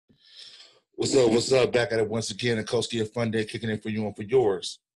What's up? What's up? Back at it once again. A Koski Fun Day kicking in for you and for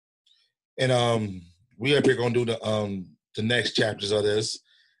yours. And we up here gonna do the next chapters of this,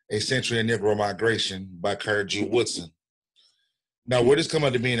 A Century in Negro Migration by Kurt G. Woodson. Now, where this come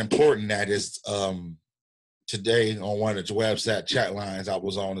up to being important at is today on one of the website chat lines I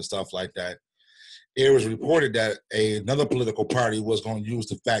was on and stuff like that. It was reported that another political party was going to use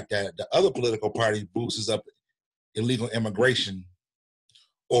the fact that the other political party boosts up illegal immigration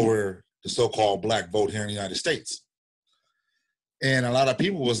over the so-called black vote here in the United States. And a lot of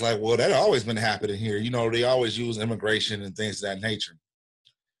people was like, well, that always been happening here. You know, they always use immigration and things of that nature.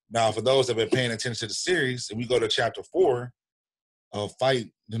 Now, for those that have been paying attention to the series, if we go to chapter 4, a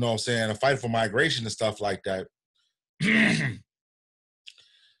fight, you know what I'm saying, a fight for migration and stuff like that.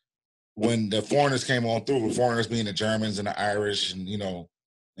 When the foreigners came on through, the foreigners being the Germans and the Irish and, you know,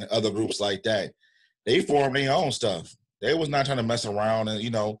 and other groups like that, they formed their own stuff. They was not trying to mess around and,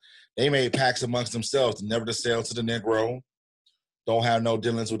 you know, they made pacts amongst themselves never to sell to the Negro, don't have no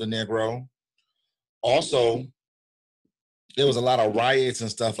dealings with the Negro. Also, there was a lot of riots and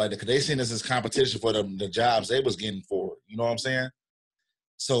stuff like that because they seen this as competition for the jobs they was getting for it. You know what I'm saying?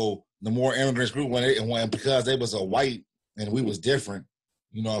 So the more immigrants grew because they was a white and we was different,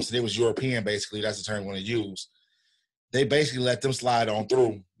 you know what I'm saying? They was European, basically. That's the term I'm going to use. They basically let them slide on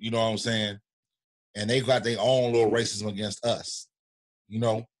through, you know what I'm saying? And they got their own little racism against us, you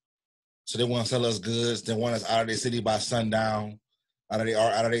know? So they want to sell us goods. They want us out of their city by sundown, out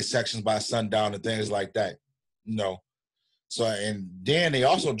of their sections by sundown and things like that, you know? So, and then they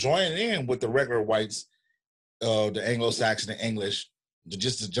also joined in with the regular whites, the Anglo-Saxon and English,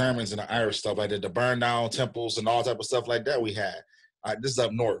 just the Germans and the Irish stuff like that, to burn down temples and all type of stuff like that we had. This is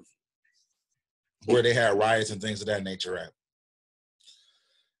up north, where they had riots and things of that nature at.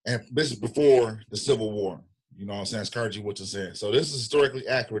 And this is before the Civil War, you know what I'm saying? As Kurt G. Woodson said. So this is historically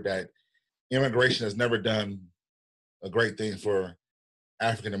accurate that immigration has never done a great thing for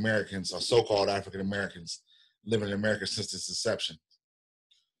African Americans or so-called African Americans living in America since its inception.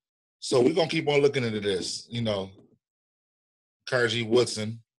 So we're going to keep on looking into this, you know. Kurt G.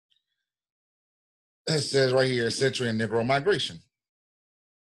 Woodson. It says right here, Century in Negro Migration.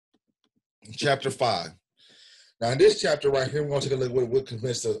 Chapter 5. Now in this chapter right here, we're going to take a look at what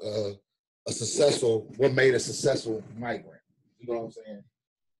convinced what made a successful migrant. You know what I'm saying?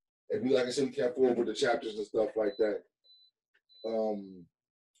 If we, like I said, we kept forward with the chapters and stuff like that.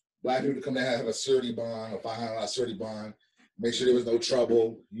 Black people come to have a surety bond, a $500 surety bond, make sure there was no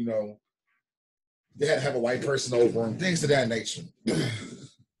trouble, you know. They had to have a white person over them, things of that nature.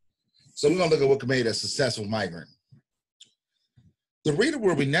 So we're going to look at what made a successful migrant. The reader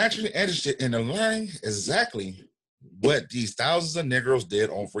will be naturally interested in learning exactly what these thousands of Negroes did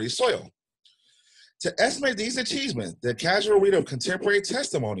on free soil. To estimate these achievements, the casual reader of contemporary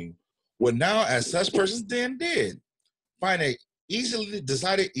testimony would now, as such persons then did, find it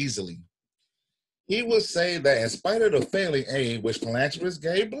decided easily. He would say that in spite of the failing aid which philanthropists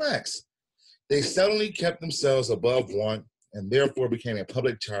gave blacks, they seldomly kept themselves above want and therefore became a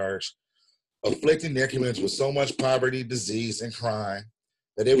public charge, afflicting their communities with so much poverty, disease, and crime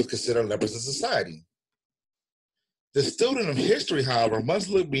that they were considered lepers in society. The student of history, however, must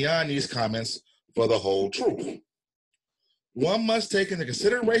look beyond these comments for the whole truth. One must take into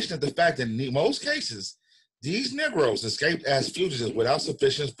consideration the fact that in most cases, these Negroes escaped as fugitives without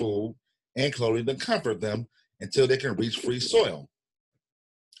sufficient food and clothing to comfort them until they can reach free soil.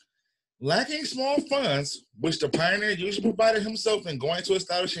 Lacking small funds, which the pioneer usually provided himself in going to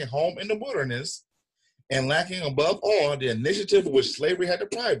establish a home in the wilderness, and lacking above all the initiative of which slavery had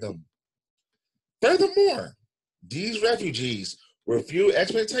deprived them. Furthermore, these refugees, with few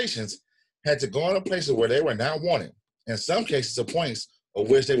expectations, had to go into places where they were not wanted, in some cases to points of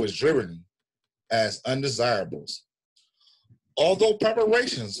which they was driven as undesirables. Although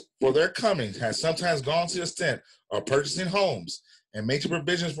preparations for their coming had sometimes gone to the extent of purchasing homes and making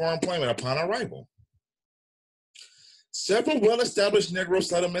provisions for employment upon arrival. Several well-established Negro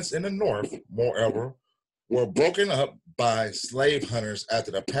settlements in the North, moreover, were broken up by slave hunters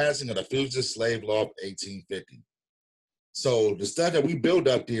after the passing of the Fugitive Slave Law of 1850. So the stuff that we built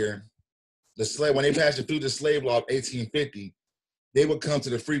up there, when they passed the Fugitive Slave Law of 1850, they would come to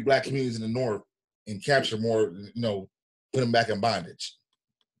the free black communities in the North and capture more, you know, put them back in bondage.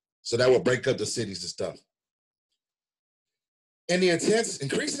 So that would break up the cities and stuff. And the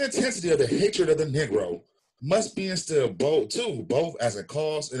increasing intensity of the hatred of the Negro must be instilled both as a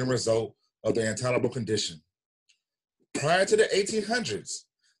cause and a result of their intolerable condition. Prior to the 1800s,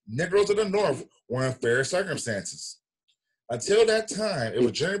 Negroes of the North were in fair circumstances. Until that time, it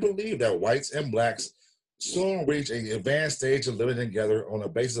was generally believed that whites and blacks soon reached an advanced stage of living together on a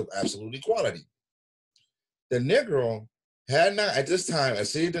basis of absolute equality. The Negro had not at this time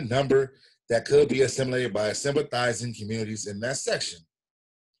exceeded the number that could be assimilated by sympathizing communities in that section.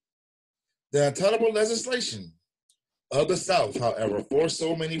 The intolerable legislation of the South, however, forced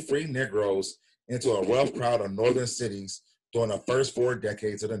so many free Negroes into a rough crowd of northern cities during the first 4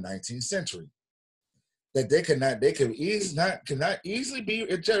 decades of the 19th century that they could not easily be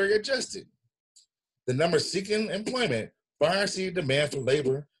adjusted. The number seeking employment far exceeded demand for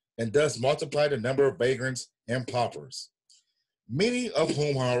labor and thus multiplied the number of vagrants and paupers, many of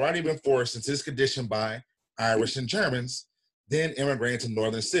whom had already been forced into this condition by Irish and Germans, then immigrating to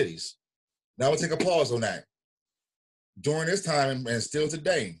northern cities. Now we'll take a pause on that. During this time and still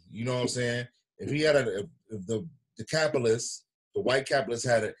today, you know what I'm saying? If he had the capitalists, the white capitalists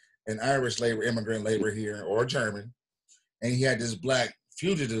had an Irish immigrant labor here, or a German, and he had this black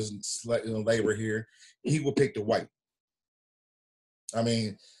fugitive labor here, he would pick the white. I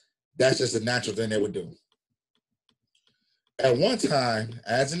mean, that's just a natural thing they would do. At one time,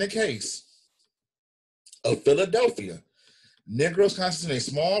 as in the case of Philadelphia, Negroes constituting a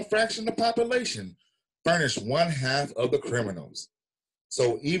small fraction of the population furnished 1/2 of the criminals.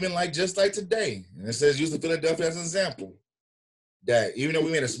 So even just like today, and it says use Philadelphia as an example, that even though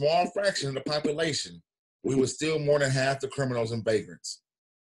we made a small fraction of the population, we were still more than half the criminals and vagrants.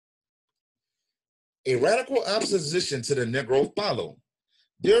 A radical opposition to the Negro followed,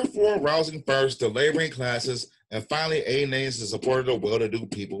 therefore rousing first the laboring classes and finally alienating the support of the well-to-do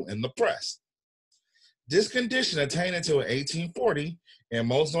people in the press. This condition attained until 1840 in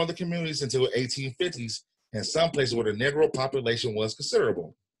most northern communities until 1850s in some places where the Negro population was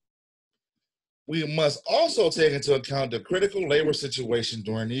considerable. We must also take into account the critical labor situation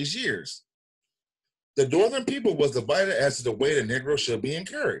during these years. The northern people was divided as to the way the Negro should be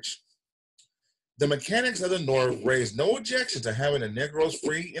encouraged. The mechanics of the North raised no objection to having the Negroes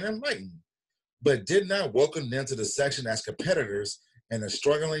free and enlightened, but did not welcome them to the section as competitors in the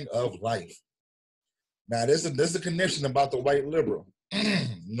struggling of life. Now, this is the connection about the white liberal.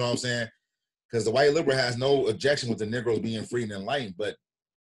 You know what I'm saying? Because the white liberal has no objection with the Negroes being free and enlightened, but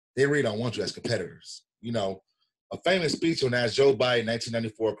they really don't want you as competitors. You know, a famous speech on that is Joe Biden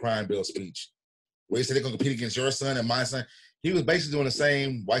 1994 crime bill speech, where he said they're going to compete against your son and my son. He was basically doing the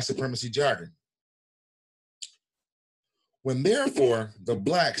same white supremacy jargon. When therefore the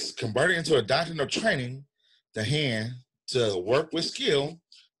blacks converted into a doctrine of training the hand to work with skill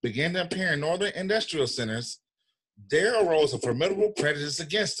began to appear in northern industrial centers, there arose a formidable prejudice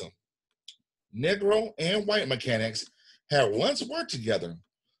against them. Negro and white mechanics had once worked together,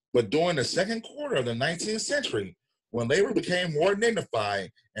 but during the second quarter of the 19th century, when labor became more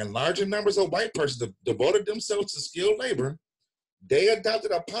dignified and larger numbers of white persons devoted themselves to skilled labor, they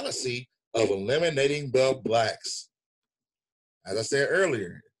adopted a policy of eliminating the blacks. As I said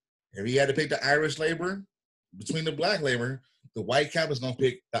earlier, if he had to pick the Irish labor between the black labor, the white cap is going to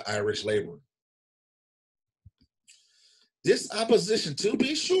pick the Irish labor. This opposition, to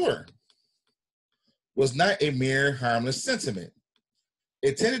be sure, was not a mere harmless sentiment.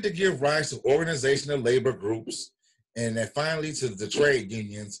 It tended to give rise to organization of labor groups and then finally to the trade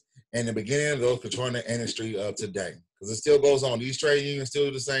unions and the beginning of those controlling the industry of today. Because it still goes on. These trade unions still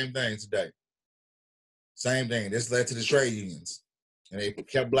do the same thing today. Same thing. This led to the trade unions. And they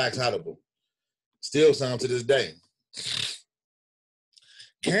kept blacks out of them. Still some to this day.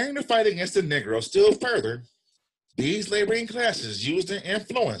 Carrying the fight against the Negro still further, these laboring classes used their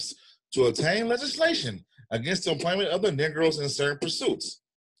influence to obtain legislation against the employment of the Negroes in certain pursuits.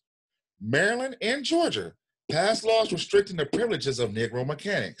 Maryland and Georgia passed laws restricting the privileges of Negro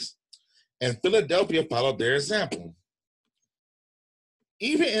mechanics, and Philadelphia followed their example.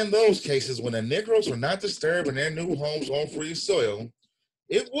 Even in those cases when the Negroes were not disturbed in their new homes on free soil,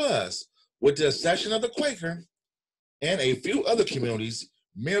 it was, with the exception of the Quaker and a few other communities,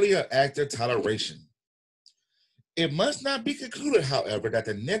 merely an act of toleration. It must not be concluded, however, that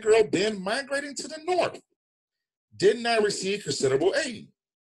the Negro then migrating to the North did not receive considerable aid.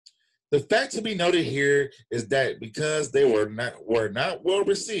 The fact to be noted here is that because they were not well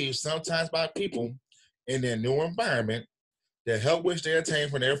received sometimes by people in their new environment, the help which they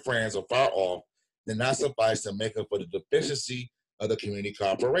attained from their friends or far off did not suffice to make up for the deficiency of the community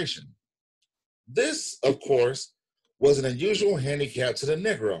cooperation. This, of course, was an unusual handicap to the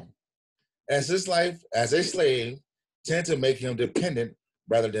Negro, as his life as a slave tended to make him dependent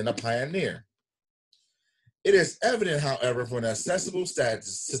rather than a pioneer. It is evident, however, from the accessible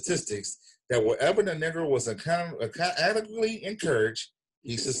statistics that wherever the Negro was adequately encouraged,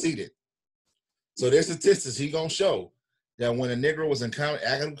 he succeeded. So there's statistics he gonna show that when a Negro was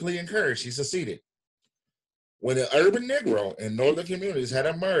adequately encouraged, he succeeded. When the urban Negro in northern communities had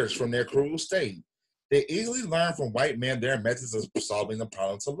emerged from their cruel state, they easily learned from white men their methods of solving the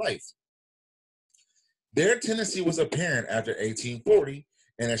problems of life. Their tendency was apparent after 1840,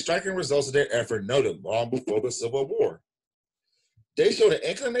 and the striking results of their effort noted long before the Civil War. They showed an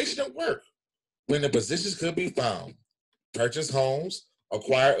inclination to work when the positions could be found, purchase homes,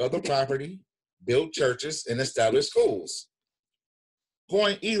 acquire other property, build churches, and establish schools.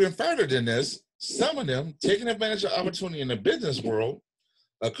 Going even further than this, some of them, taking advantage of opportunity in the business world,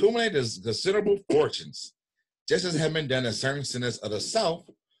 accumulated considerable fortunes, just as had been done in certain centers of the South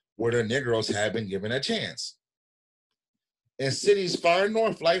where the Negroes had been given a chance. In cities far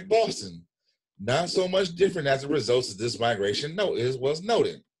north like Boston, not so much different as a result of this migration was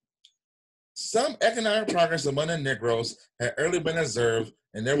noted. Some economic progress among the Negroes had early been observed,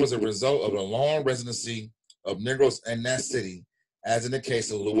 and there was a result of the long residency of Negroes in that city, as in the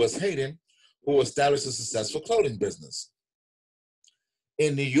case of Lewis Hayden, who established a successful clothing business.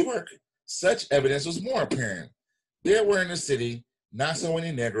 In New York, such evidence was more apparent. There were in the city not so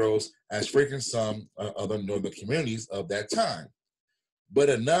many Negroes as frequent some other northern communities of that time, but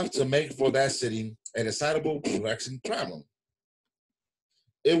enough to make for that city a decidable perplexing problem.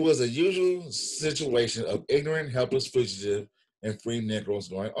 It was a usual situation of ignorant, helpless fugitive and free Negroes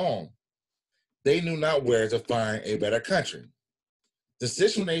going on. They knew not where to find a better country. The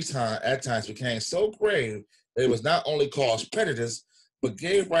situation at times became so grave that it was not only caused prejudice, but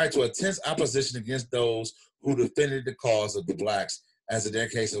gave rise to intense opposition against those who defended the cause of the blacks, as in their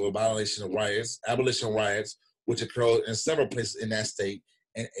case of abolition riots, which occurred in several places in that state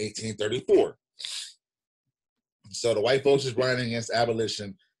in 1834. So the white folks is running against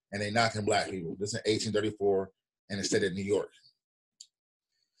abolition and they knocking black people. This is in 1834 in the state of New York.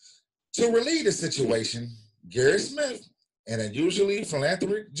 To relieve the situation, Gary Smith, an unusually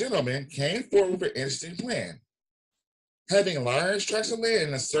philanthropic gentleman, came forward with an interesting plan. Having large tracts of land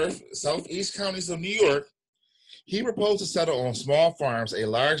in the southeast counties of New York, he proposed to settle on small farms a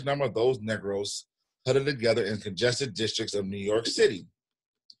large number of those Negroes huddled together in congested districts of New York City.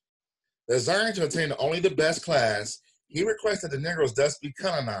 Desiring to attain only the best class, he requested the Negroes thus be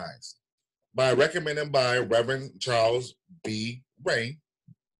colonized by recommended by Reverend Charles B. Ray,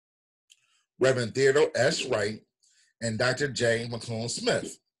 Reverend Theodore S. Wright, and Dr. J. McClellan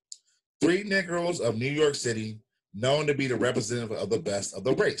Smith, three Negroes of New York City known to be the representative of the best of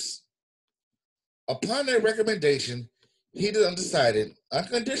the race. Upon their recommendation, he decided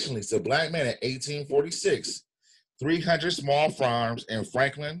unconditionally to black men in 1846, 300 small farms in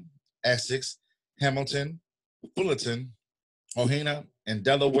Franklin, Essex, Hamilton, Fulton, Hohena, and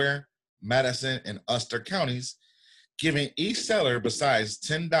Delaware, Madison, and Ulster counties, giving each seller besides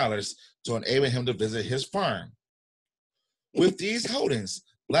 $10 to enable him to visit his farm. With these holdings,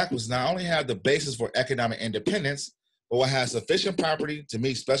 black was not only have the basis for economic independence, but will have sufficient property to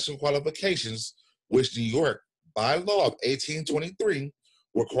meet special qualifications, which New York, by law of 1823,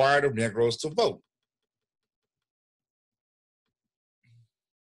 required of Negroes to vote.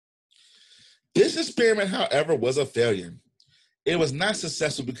 This experiment, however, was a failure. It was not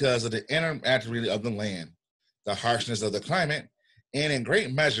successful because of the inadequacy of the land, the harshness of the climate, and in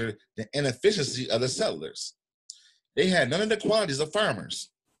great measure, the inefficiency of the settlers. They had none of the qualities of farmers.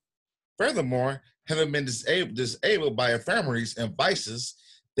 Furthermore, having been disabled by infirmities and vices,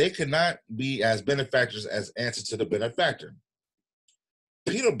 they could not be as benefactors as answer to the benefactor.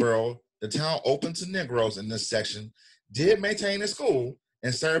 Peterborough, the town open to Negroes in this section, did maintain a school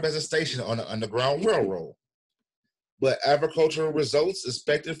and serve as a station on the Underground Railroad. But agricultural results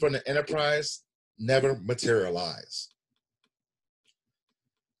expected from the enterprise never materialized.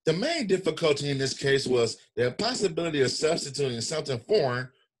 The main difficulty in this case was the impossibility of substituting something foreign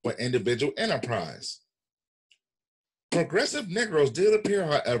for individual enterprise. Progressive Negroes did appear,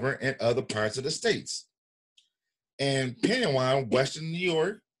 however, in other parts of the states. In Pennywine, Western New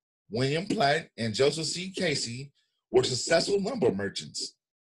York, William Platt and Joseph C. Casey were successful lumber merchants.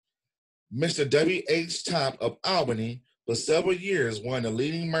 Mr. W. H. Top of Albany for several years one of the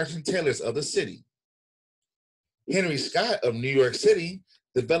leading merchant tailors of the city. Henry Scott of New York City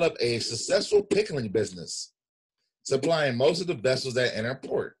developed a successful pickling business, supplying most of the vessels that enter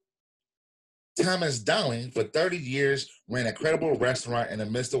port. Thomas Dowling, for 30 years, ran a credible restaurant in the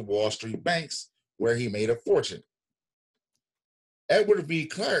midst of Wall Street banks, where he made a fortune. Edward V.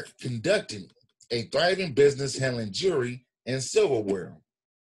 Clark conducted a thriving business handling jewelry and silverware.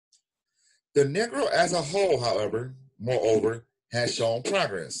 The Negro as a whole, however, moreover, has shown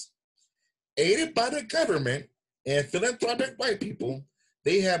progress. Aided by the government and philanthropic white people,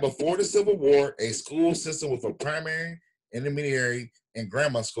 they had before the Civil War a school system with a primary, intermediary, and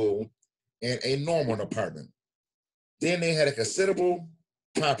grammar school and a normal department. Then they had a considerable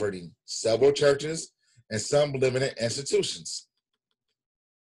property, several churches, and some limited institutions.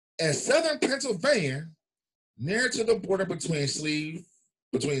 In southern Pennsylvania, near to the border between slave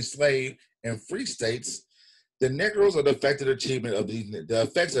and free states, the Negroes of the effective achievement of the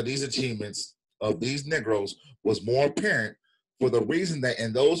effects of these achievements of these Negroes was more apparent for the reason that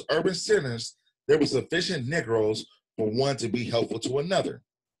in those urban centers there were sufficient Negroes for one to be helpful to another.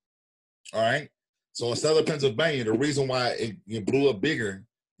 All right. So in southern Pennsylvania, the reason why it blew up bigger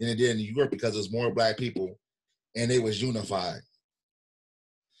than it did in New York because there's more black people and it was unified.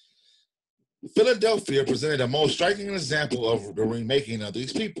 Philadelphia presented the most striking example of the remaking of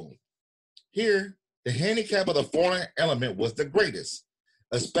these people. Here, the handicap of the foreign element was the greatest,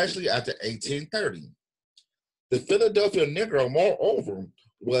 especially after 1830. The Philadelphia Negro, moreover,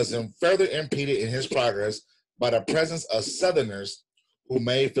 was further impeded in his progress by the presence of Southerners who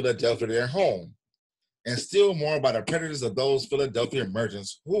made Philadelphia their home, and still more by the prejudice of those Philadelphia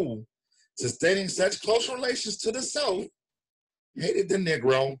merchants who, sustaining such close relations to the South, hated the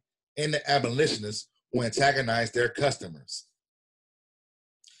Negro and the abolitionists who antagonized their customers.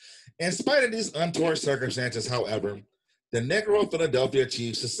 In spite of these untoward circumstances, however, the Negro of Philadelphia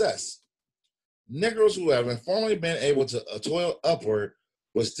achieved success. Negroes who have formerly been able to toil upward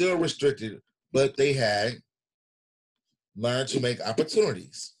were still restricted, but they had learned to make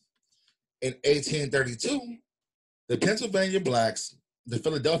opportunities. In 1832, the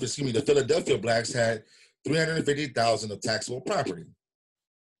Philadelphia blacks had 350,000 of taxable property.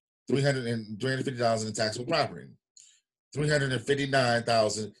 350,000 in taxable property.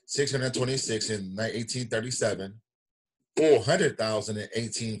 359,626 in 1837. 400,000 in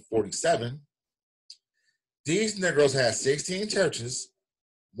 1847. These Negroes had 16 churches,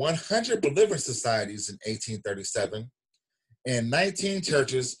 100 deliverance societies in 1837, and 19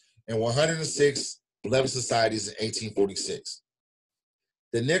 churches and 106 deliverance societies in 1846.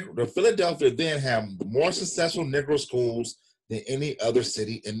 The Philadelphia then had more successful Negro schools than any other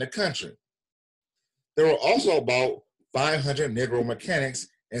city in the country. There were also about 500 Negro mechanics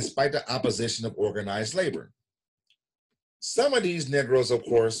in spite of the opposition of organized labor. Some of these Negroes, of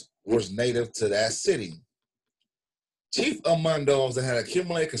course, were native to that city. Chief among those that had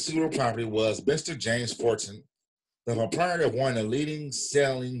accumulated considerable property was Mr. James Fortune, the proprietor of one of the leading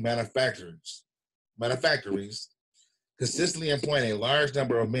selling manufactories, consistently employing a large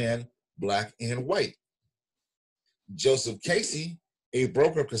number of men, black and white. Joseph Casey, a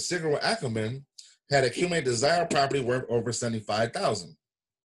broker of considerable acumen, had accumulated desired property worth over $75,000.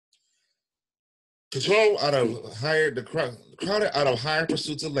 Crowded out of higher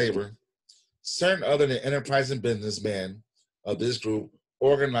pursuits of labor, certain other than enterprising businessmen of this group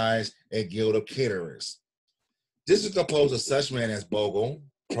organized a guild of caterers. This is composed of such men as Bogle,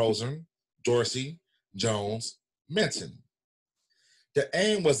 Prosen, Dorsey, Jones, Minton. The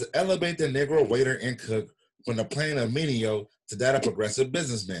aim was to elevate the Negro waiter and cook from the plane of menial to that of progressive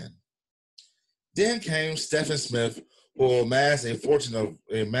businessmen. Then came Stephen Smith, who amassed a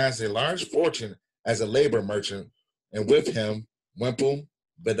large fortune as a labor merchant, and with him Wimple,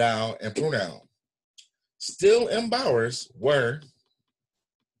 Vidal, and Prunell. Still in Bowers were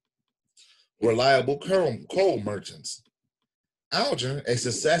reliable coal merchants. Alger, a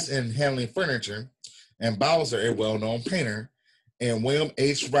success in handling furniture, and Bowser, a well-known painter, and William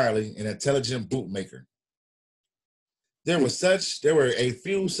H. Riley, an intelligent bootmaker. There were a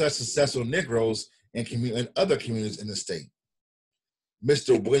few such successful Negroes in other communities in the state.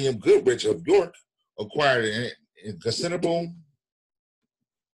 Mr. William Goodrich of York required a considerable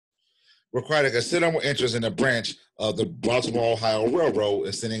interest in a branch of the Baltimore Ohio Railroad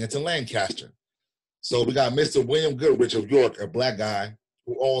and sending it to Lancaster. So we got Mr. William Goodrich of York, a black guy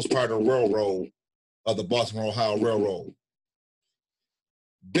who owns part of the railroad of the Baltimore Ohio Railroad.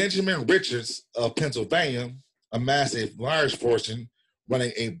 Benjamin Richards of Pennsylvania amassed a large fortune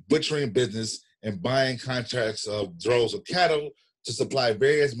running a butchering business and buying contracts of droves of cattle to supply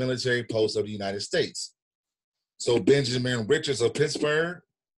various military posts of the United States. So Benjamin Richards of Pittsburgh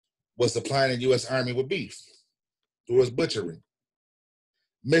was supplying the U.S. Army with beef through his butchery.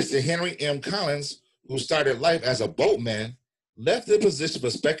 Mr. Henry M. Collins, who started life as a boatman, left the position for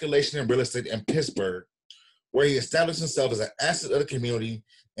speculation in real estate in Pittsburgh, where he established himself as an asset of the community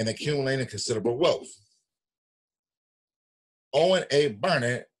and accumulated considerable wealth. Owen A.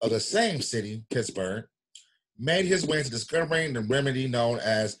 Barnett of the same city, Pittsburgh, made his way into discovering the remedy known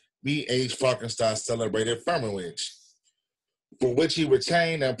as B.H. Falkenstein's celebrated firmwidge, for which he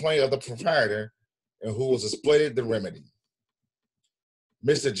retained the employment of the proprietor and who was exploited the remedy.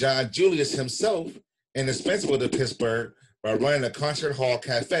 Mr. John Julius himself, indispensable to Pittsburgh by running a concert hall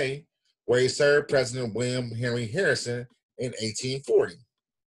cafe, where he served President William Henry Harrison in 1840.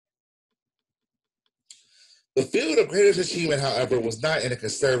 The field of greatest achievement, however, was not in the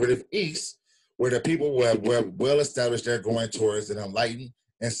conservative East, where the people were well established there going towards an enlightened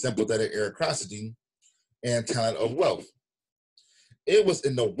and sympathetic aristocracy and talent of wealth. It was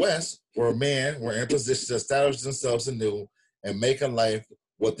in the West where men were in position to establish themselves anew and make a life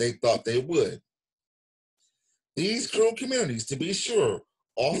what they thought they would. These cruel communities, to be sure,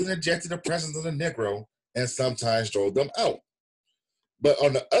 often rejected the presence of the Negro and sometimes drove them out. But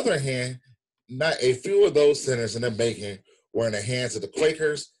on the other hand, not a few of those centers in the making were in the hands of the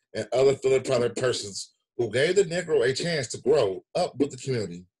Quakers and other philanthropic persons who gave the Negro a chance to grow up with the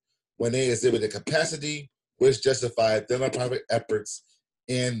community when they exhibited capacity which justified philanthropic efforts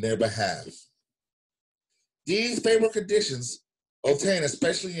in their behalf. These favorable conditions obtained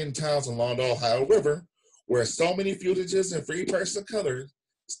especially in towns along the Ohio River, where so many fugitives and free persons of color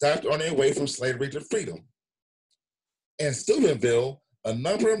stopped on their way from slavery to freedom. In Steubenville, a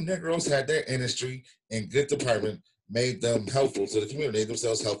number of Negroes had their industry and good department made them helpful to the community, made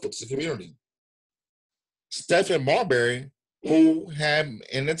themselves helpful to the community. Stephen Marbury, who had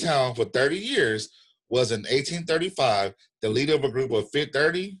in the town for 30 years, was in 1835 the leader of a group of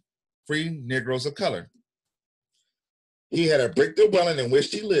 30 free Negroes of color. He had a brick dwelling in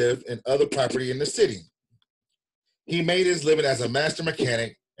which he lived and other property in the city. He made his living as a master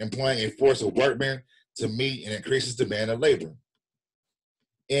mechanic, employing a force of workmen to meet and increase his demand of labor.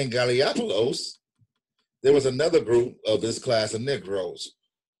 In Gallipolis, there was another group of this class of Negroes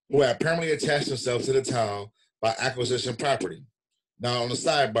who had permanently attached themselves to the town by acquisition property. Now, on the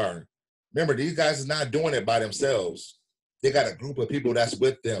sidebar, remember, these guys are not doing it by themselves. They got a group of people that's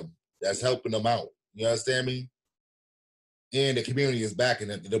with them, that's helping them out. You understand me? And the community is backing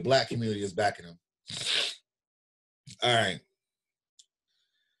them. The Black community is backing them. All right.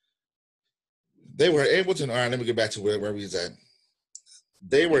 They were able to, all right, let me get back to where he's at.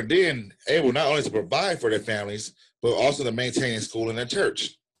 They were then able not only to provide for their families, but also to maintain a school and a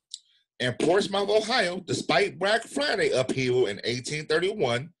church. In Portsmouth, Ohio, despite Black Friday upheaval in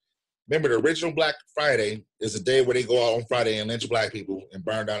 1831, remember the original Black Friday is the day where they go out on Friday and lynch Black people and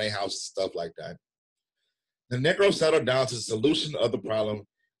burn down their houses and stuff like that. The Negroes settled down to the solution of the problem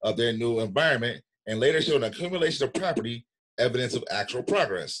of their new environment and later showed an accumulation of property, evidence of actual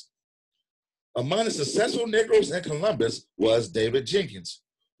progress. Among the successful Negroes in Columbus was David Jenkins,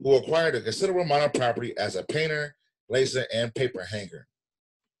 who acquired a considerable amount of property as a painter, lacer, and paper hanger.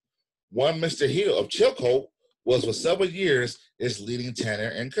 One Mr. Hill of Chilcote was for several years its leading tanner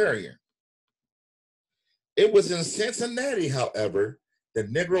and currier. It was in Cincinnati, however,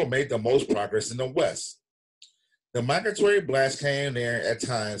 that Negro made the most progress in the West. The migratory blacks came there at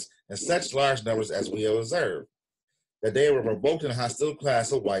times in such large numbers as we have observed, that they were provoked in a hostile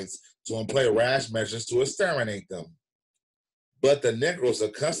class of whites to employ rash measures to exterminate them. But the Negroes,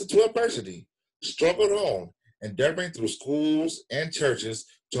 accustomed to adversity, struggled on, endeavoring through schools and churches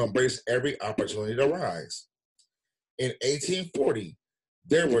to embrace every opportunity to rise. In 1840,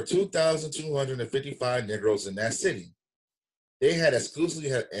 there were 2,255 Negroes in that city. They had exclusively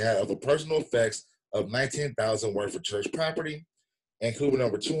had the personal effects of 19,000 worth of church property, including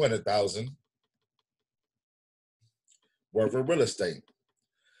over 200,000 worth of real estate.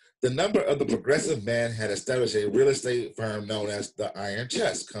 The number of the progressive men had established a real estate firm known as the Iron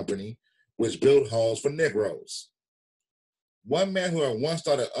Chest Company, which built homes for Negroes. One man who had once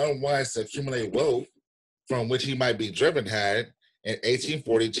thought it unwise to accumulate wealth from which he might be driven had, in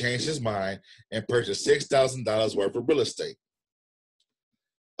 1840, changed his mind and purchased $6,000 worth of real estate.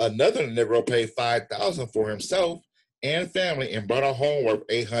 Another Negro paid $5,000 for himself and family and bought a home worth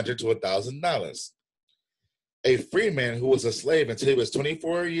 $800 to $1,000. A freeman who was a slave until he was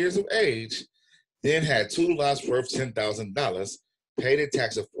 24 years of age then had 2 lots worth $10,000, paid a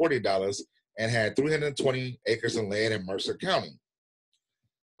tax of $40, and had 320 acres of land in Mercer County.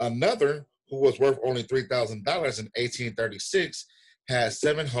 Another, who was worth only $3,000 in 1836, had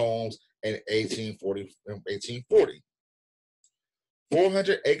 7 homes in 1840.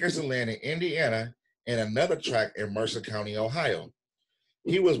 400 acres of land in Indiana and another tract in Mercer County, Ohio.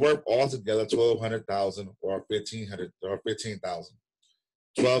 He was worth altogether $1,200 or $1,500 or $15,000,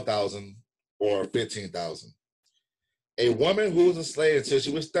 $12,000 or $15,000. A woman who was a slave until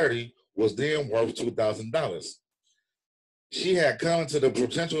she was 30 was then worth $2,000. She had come into the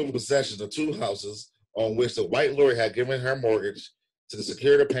potential possession of 2 houses on which the white lawyer had given her mortgage to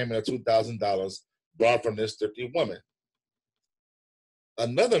secure the payment of $2,000 brought from this thrifty woman.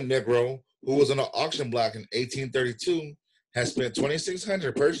 Another Negro who was on an auction block in 1832 had spent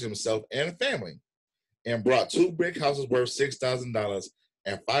 $2,600 purchasing himself and family and brought 2 brick houses worth $6,000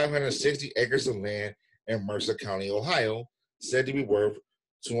 and 560 acres of land in Mercer County, Ohio, said to be worth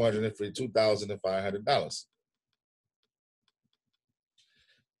 $252,500.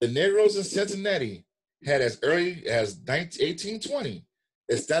 The Negroes in Cincinnati had, as early as 1820,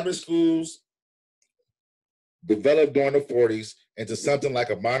 established schools developed during the 40s into something like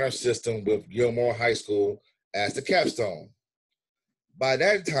a modern system with Gilmore High School as the capstone. By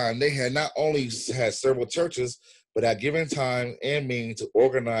that time, they had not only had several churches, but had given time and means to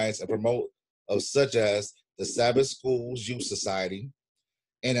organize and promote of such as the Sabbath Schools Youth Society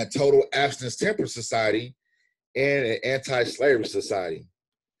and a Total Abstinence Temperance Society and an Anti-Slavery Society.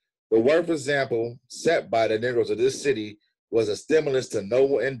 The work example set by the Negroes of this city was a stimulus to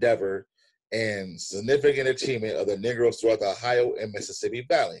noble endeavor and significant achievement of the Negroes throughout the Ohio and Mississippi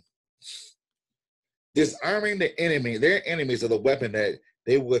Valley. Disarming their enemies of the weapon that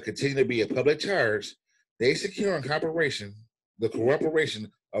they would continue to be a public charge, they secured the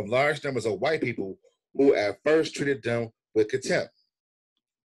cooperation of large numbers of white people who at first treated them with contempt.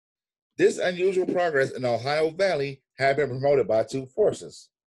 This unusual progress in the Ohio Valley had been promoted by two forces: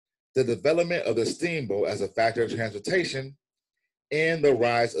 the development of the steamboat as a factor of transportation and the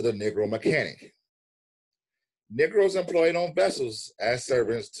rise of the Negro mechanic. Negroes employed on vessels as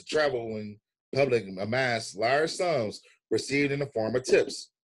servants to travel when public amassed large sums received in the form of tips.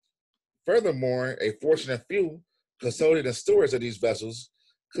 Furthermore, a fortunate few, custodians and stewards of these vessels,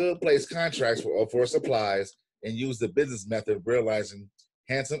 could place contracts for supplies and use the business method of realizing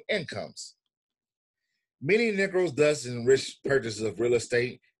handsome incomes. Many Negroes thus enriched purchases of real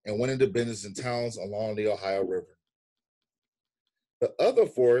estate and went into business in towns along the Ohio River. The other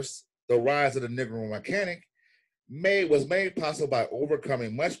force, the rise of the Negro mechanic, was made possible by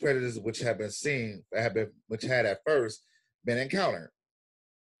overcoming much prejudice which had at first been encountered.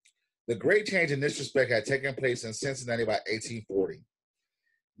 The great change in this respect had taken place in Cincinnati by 1840.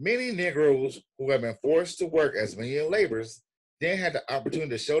 Many Negroes who had been forced to work as menial laborers then had the opportunity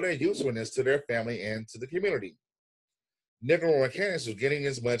to show their usefulness to their family and to the community. Negro mechanics were getting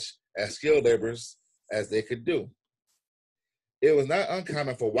as much as skilled laborers as they could do. It was not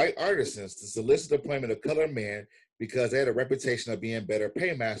uncommon for white artisans to solicit the employment of colored men because they had a reputation of being better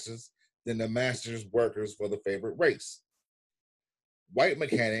paymasters than the master's workers for the favored race. White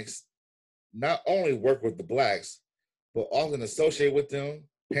mechanics not only worked with the blacks, but often associated with them,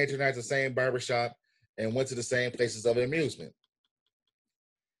 patronized the same barbershop, and went to the same places of amusement.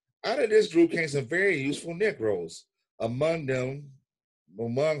 Out of this group came some very useful Negroes, among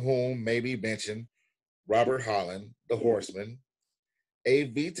whom may be mentioned Robert Holland, the horseman,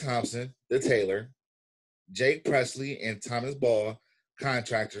 A.V. Thompson, the tailor, Jake Presley and Thomas Ball,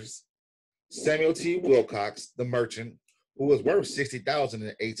 contractors, Samuel T. Wilcox, the merchant, who was worth $60,000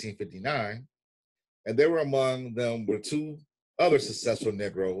 in 1859, and there were among them were two other successful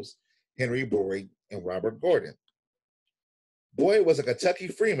Negroes, Henry Boyd and Robert Gordon. Boyd was a Kentucky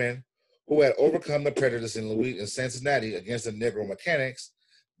freeman who had overcome the prejudice in Cincinnati against the Negro mechanics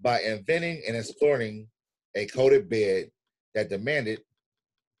by inventing and exploring a coated bed that demanded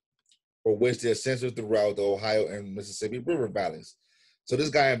for which they ascended throughout the Ohio and Mississippi River valleys. So this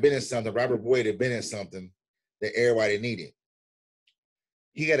guy invented something, Robert Boyd invented something that everybody needed.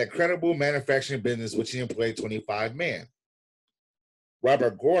 He had a credible manufacturing business which he employed 25 men.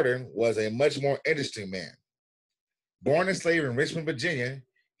 Robert Gordon was a much more interesting man. Born and slave in Richmond, Virginia,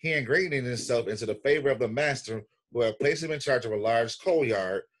 he ingratiated himself into the favor of the master who had placed him in charge of a large coal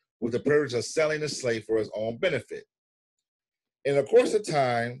yard with the privilege of selling the slave for his own benefit. In the course of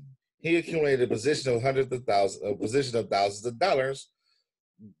time, he accumulated a position of thousands of dollars,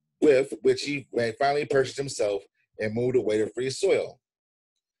 with which he finally purchased himself and moved away to free soil.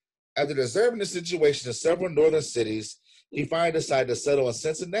 After observing the situation in several northern cities, he finally decided to settle in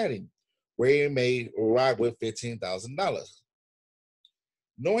Cincinnati, where he arrive with $15,000.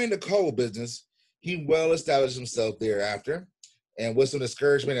 Knowing the coal business, he well established himself thereafter, and with some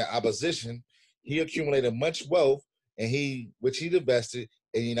discouragement and opposition, he accumulated much wealth, which he invested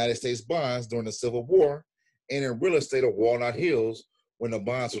in United States bonds during the Civil War and in real estate of Walnut Hills when the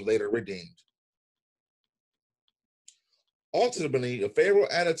bonds were later redeemed. Ultimately, the favorable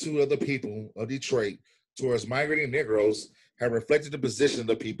attitude of the people of Detroit towards migrating Negroes had reflected the position of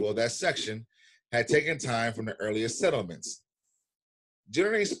the people of that section had taken time from the earliest settlements.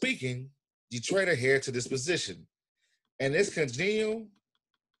 Generally speaking, Detroit adhered to this position, and this congenial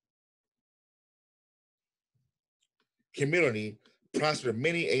community prospered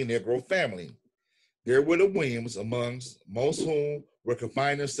many a Negro family. There were the Williams, amongst most whom were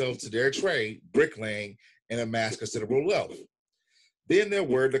confining themselves to their trade, bricklaying, and amassed considerable wealth. Then there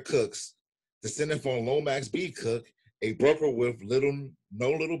were the Cooks, descended from Lomax B. Cook a broker with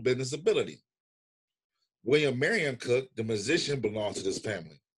no little business ability. William Marion Cook, the musician, belonged to this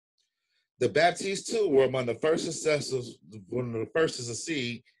family. The Baptistes, too, were among the first successors, one of the first to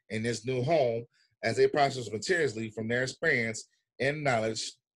succeed in this new home as they prospered materially from their experience and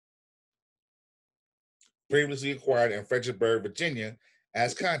knowledge previously acquired in Fredericksburg, Virginia,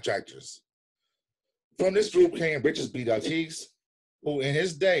 as contractors. From this group came Richard B. Baptiste, who in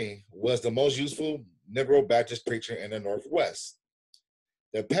his day was the most useful Negro Baptist preacher in the Northwest.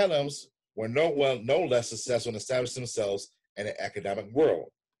 The Pelhams were no less successful in establishing themselves in the academic world.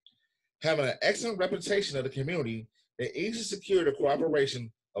 Having an excellent reputation of the community, they easily secured the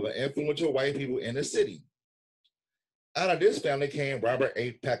cooperation of an influential white people in the city. Out of this family came Robert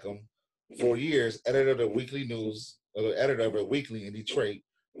A. Peckham, for years editor of the weekly news, editor of a weekly in Detroit,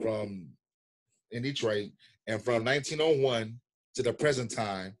 and from 1901 to the present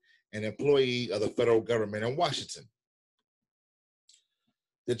time, an employee of the federal government in Washington.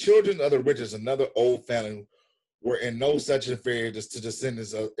 The children of the Richards, another old family, were in no such inferior to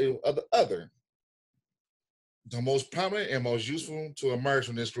descendants of the other. The most prominent and most useful to emerge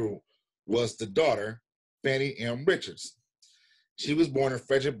from this group was the daughter, Fannie M. Richards. She was born in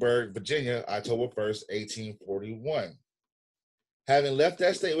Fredericksburg, Virginia, October 1st, 1841. Having left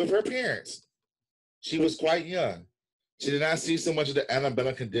that state with her parents, she was quite young. She did not see so much of the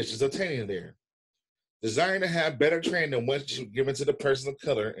antebellum conditions obtaining there. Desiring to have better training than what she was given to the persons of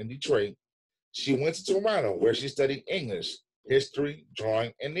color in Detroit, she went to Toronto, where she studied English, history,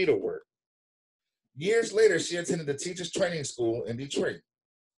 drawing, and needlework. Years later, she attended the Teachers Training School in Detroit.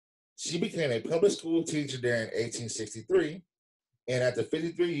 She became a public school teacher there in 1863, and after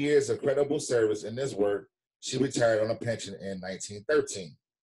 53 years of credible service in this work, she retired on a pension in 1913.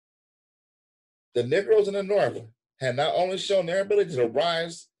 The Negroes in the North had not only shown their ability to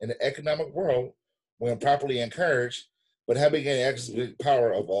rise in the economic world when properly encouraged, but had begun to exhibit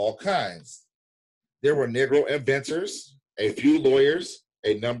power of all kinds. There were Negro inventors, a few lawyers,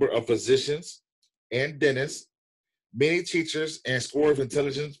 a number of physicians and dentists, many teachers, and scores of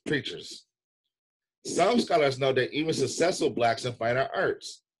intelligent preachers. Some scholars know that even successful blacks in fine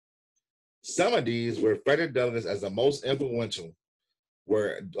arts. Some of these were Frederick Douglass as the most influential,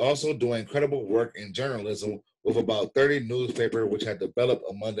 were also doing incredible work in journalism with about 30 newspapers which had developed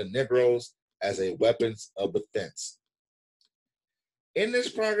among the Negroes as a weapons of defense. In this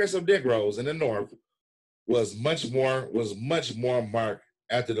progress of Negroes in the North was much more marked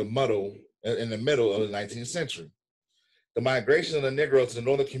after in the middle of the 19th century. The migration of the Negroes to the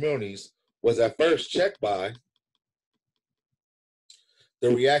northern communities was at first checked by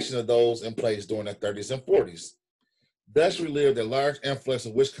the reaction of those in place during the 30s and 40s. Thus relieved a large influx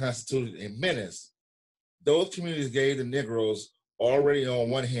of which constituted a menace. Those communities gave the Negroes already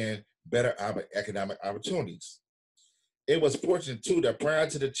on one hand better economic opportunities. It was fortunate too that prior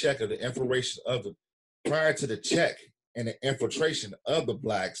to the check and the infiltration of the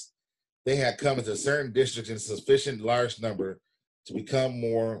blacks, they had come into certain districts in sufficient large number to become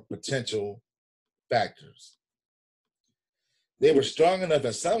more potential factors. They were strong enough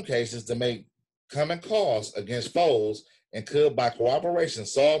in some cases to make common cause against foes and could, by cooperation,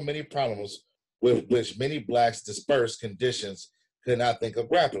 solve many problems with which many blacks' dispersed conditions could not think of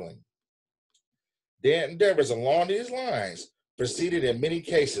grappling. Their endeavors along these lines proceeded in many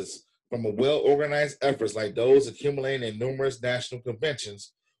cases from a well-organized efforts like those accumulating in numerous national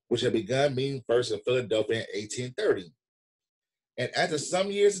conventions, which had begun meeting first in Philadelphia in 1830. And after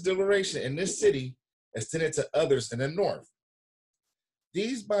some years of deliberation in this city, extended to others in the North.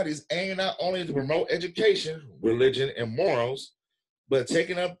 These bodies aim not only to promote education, religion, and morals, but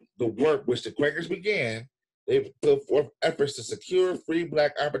taking up the work which the Quakers began, they put forth efforts to secure free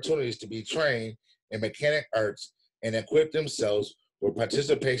black opportunities to be trained in mechanic arts and equip themselves with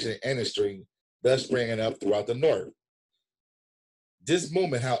participation in industry, thus springing up throughout the North. This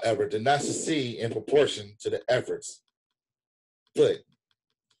movement, however, did not succeed in proportion to the efforts put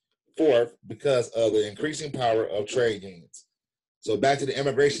forth because of the increasing power of trade unions. So back to the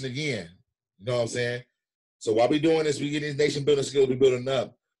immigration again, you know what I'm saying? So while we doing this, we getting these nation building skills, we building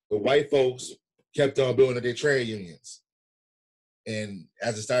up. The white folks kept on building their trade unions. And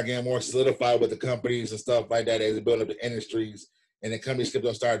as it started getting more solidified with the companies and stuff like that, as they build up the industries, and the companies kept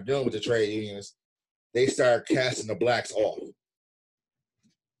on start dealing with the trade unions, they started casting the blacks off.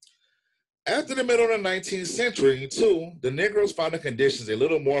 After the middle of the 19th century, too, the Negroes found the conditions a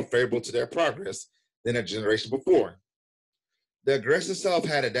little more favorable to their progress than a generation before. The aggressive South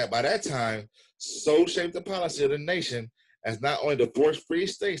had it that by that time so shaped the policy of the nation as not only to force free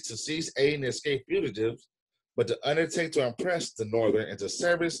states to cease aiding escaped fugitives, but to undertake to impress the Northern into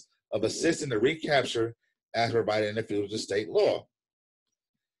service of assisting the recapture as provided in the fields of state law.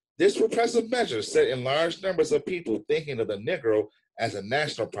 This repressive measure set in large numbers of people thinking of the Negro as a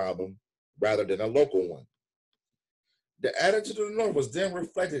national problem rather than a local one. The attitude of the North was then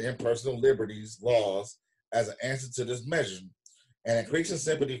reflected in personal liberties laws as an answer to this measure and increasing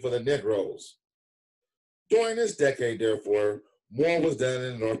sympathy for the Negroes. During this decade, therefore, more was done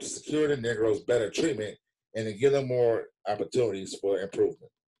in the North to secure the Negroes better treatment and to give them more opportunities for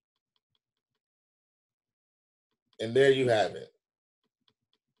improvement. And there you have it.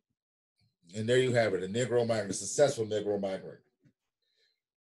 And there you have it, a Negro migrant, a successful Negro migrant.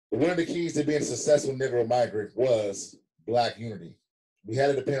 But one of the keys to being a successful Negro migrant was Black unity. We had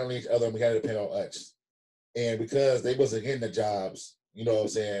to depend on each other and we had to depend on us. And because they wasn't getting the jobs, you know what I'm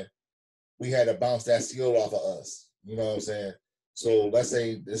saying, we had to bounce that skill off of us. You know what I'm saying? So let's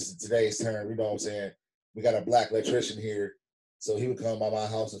say this is today's term, you know what I'm saying? We got a Black electrician here. So he would come by my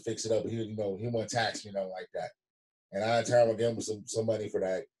house and fix it up. He would, he wouldn't tax me, like that. And I in turn would give him some money for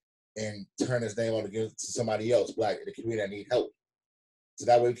that and turn his name on to give it to somebody else, Black, in the community that need help. So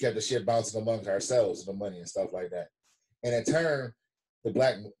that way we kept the shit bouncing amongst ourselves and the money and stuff like that. And in turn, the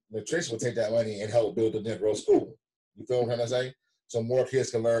Black electrician would take that money and help build the Negro school. You feel what I'm trying to say? So more kids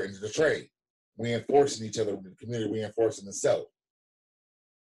can learn into the trade, reinforcing each other, the community reinforcing itself.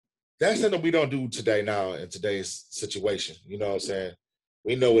 That's something we don't do today now in today's situation. You know what I'm saying?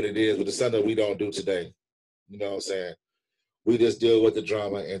 We know what it is, but it's something we don't do today. You know what I'm saying? We just deal with the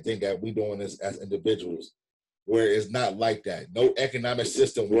drama and think that we're doing this as individuals, where it's not like that. No economic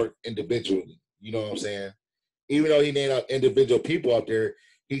system works individually. You know what I'm saying? Even though he named out individual people out there,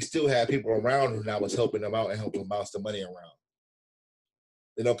 he still had people around him that was helping him out and helping him bounce the money around.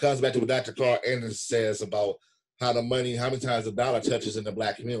 It comes back to what Dr. Carl Anderson says about how many times the dollar touches in the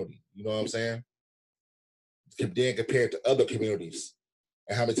Black community. You know what I'm saying? Then compared to other communities,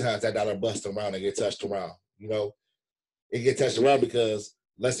 and how many times that dollar busts around and get touched around. It get touched around because,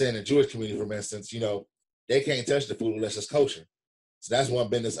 let's say in the Jewish community, for instance, they can't touch the food unless it's kosher. So that's one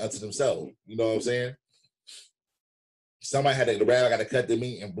business unto themselves. You know what I'm saying? Somebody the rabbi got to cut the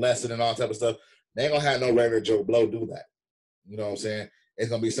meat and bless it and all type of stuff. They ain't gonna have no regular Joe Blow do that. You know what I'm saying? It's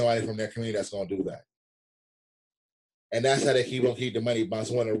gonna be somebody from their community that's gonna do that. And that's how they keep the money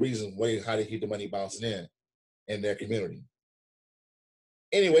bouncing. One of the reasons how they keep the money bouncing in their community.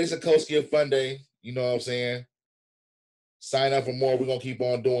 Anyway, it's a Coast Give Fun Day. You know what I'm saying? Sign up for more. We're gonna keep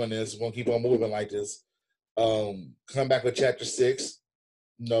on doing this. We're gonna keep on moving like this. Come back with chapter 6.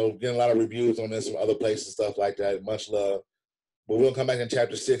 Getting a lot of reviews on this from other places, stuff like that. Much love. But we'll come back in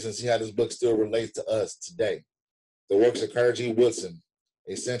chapter 6 and see how this book still relates to us today. The works of Carter G. Woodson,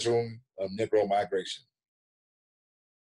 A Century of Negro Migration.